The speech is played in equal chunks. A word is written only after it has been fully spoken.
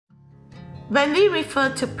When we refer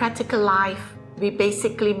to practical life, we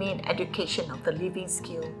basically mean education of the living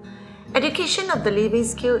skill. Education of the living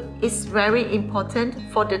skill is very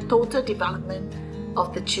important for the total development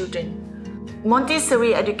of the children.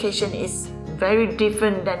 Montessori education is very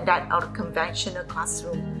different than that of a conventional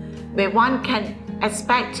classroom, where one can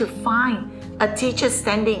expect to find a teacher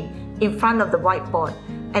standing in front of the whiteboard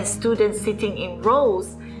and students sitting in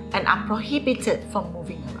rows and are prohibited from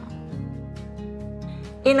moving around.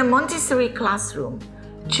 In a Montessori classroom,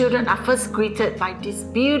 children are first greeted by this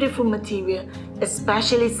beautiful material,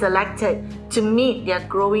 especially selected to meet their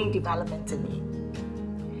growing developmental need.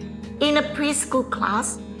 In a preschool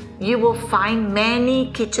class, you will find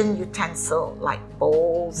many kitchen utensils like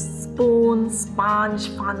bowls, spoons, sponge,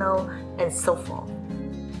 funnel, and so forth.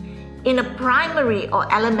 In a primary or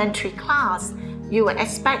elementary class, you will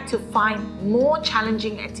expect to find more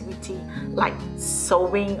challenging activity like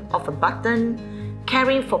sewing of a button,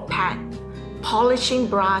 caring for pet, polishing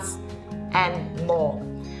brass, and more.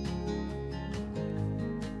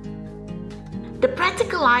 The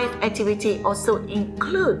practical life activity also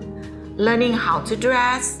include learning how to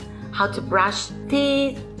dress, how to brush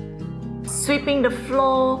teeth, sweeping the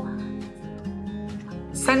floor,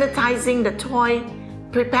 sanitizing the toy,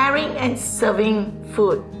 preparing and serving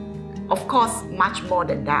food. Of course, much more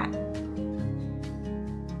than that.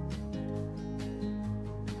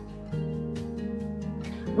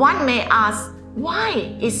 One may ask,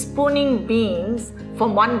 why is spooning beans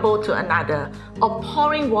from one bowl to another, or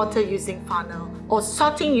pouring water using funnel, or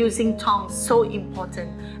sorting using tongs so important,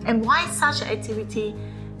 and why such activity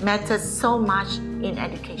matters so much in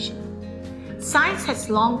education? Science has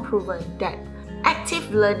long proven that active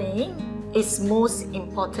learning is most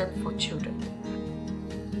important for children.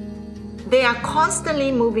 They are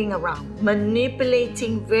constantly moving around,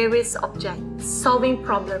 manipulating various objects, solving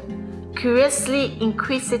problems, curiously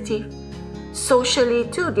inquisitive. Socially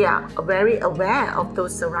too, they are very aware of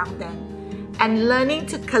those around them and learning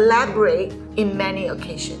to collaborate in many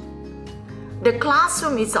occasions. The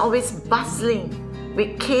classroom is always bustling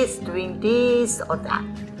with kids doing this or that.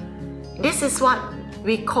 This is what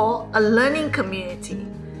we call a learning community.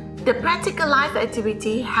 The practical life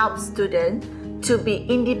activity helps students to be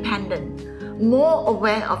independent, more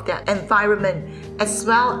aware of their environment as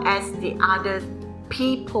well as the other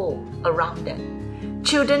people around them.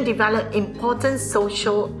 Children develop important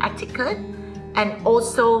social etiquette and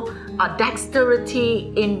also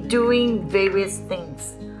dexterity in doing various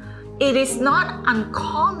things. It is not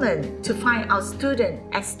uncommon to find our students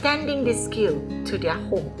extending this skill to their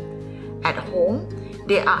home. At home,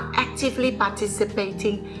 they are actively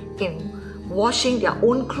participating in washing their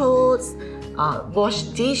own clothes, wash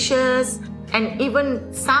dishes, and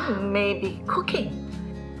even some may be cooking.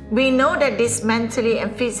 We know that these mentally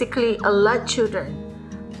and physically alert children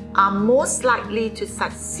are most likely to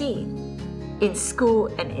succeed in school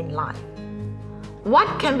and in life.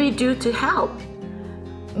 What can we do to help?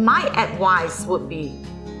 My advice would be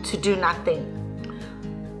to do nothing.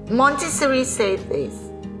 Montessori said this: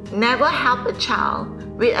 never help a child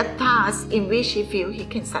with a task in which he feels he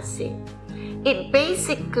can succeed. It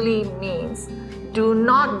basically means do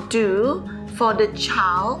not do for the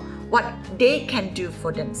child what they can do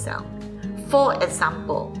for themselves. For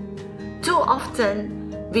example, too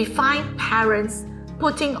often we find parents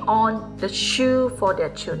putting on the shoe for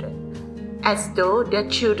their children as though their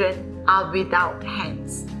children are without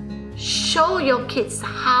hands. Show your kids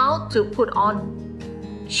how to put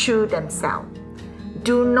on shoe themselves.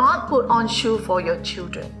 Do not put on shoe for your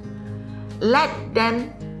children. Let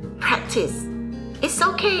them practice. It's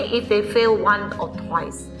okay if they fail once or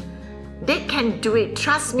twice. They can do it.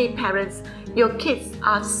 Trust me, parents, your kids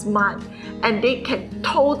are smart and they can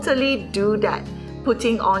totally do that,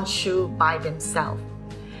 putting on shoe by themselves.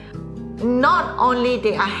 Not only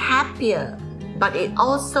they are happier, but it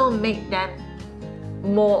also makes them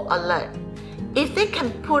more alert. If they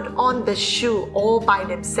can put on the shoe all by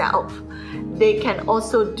themselves, they can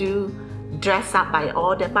also dress up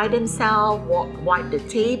by themselves, wipe the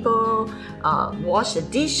table, wash the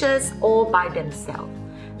dishes all by themselves.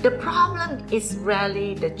 The problem is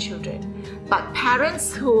rarely the children, but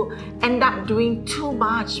parents who end up doing too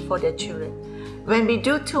much for their children. When we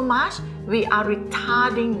do too much, we are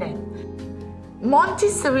retarding them.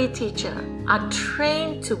 Montessori teachers are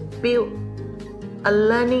trained to build a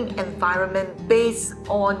learning environment based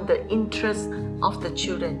on the interests of the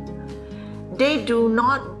children. They do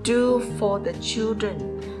not do for the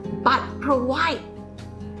children, but provide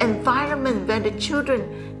environment where the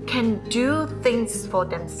children can do things for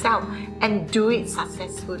themselves and do it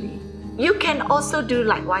successfully. You can also do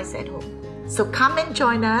likewise at home. So come and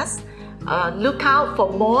join us. look out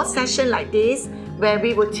for more sessions like this where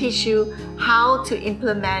we will teach you how to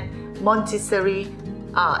implement Montessori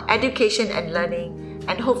education and learning,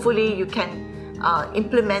 and hopefully you can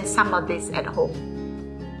implement some of this at home.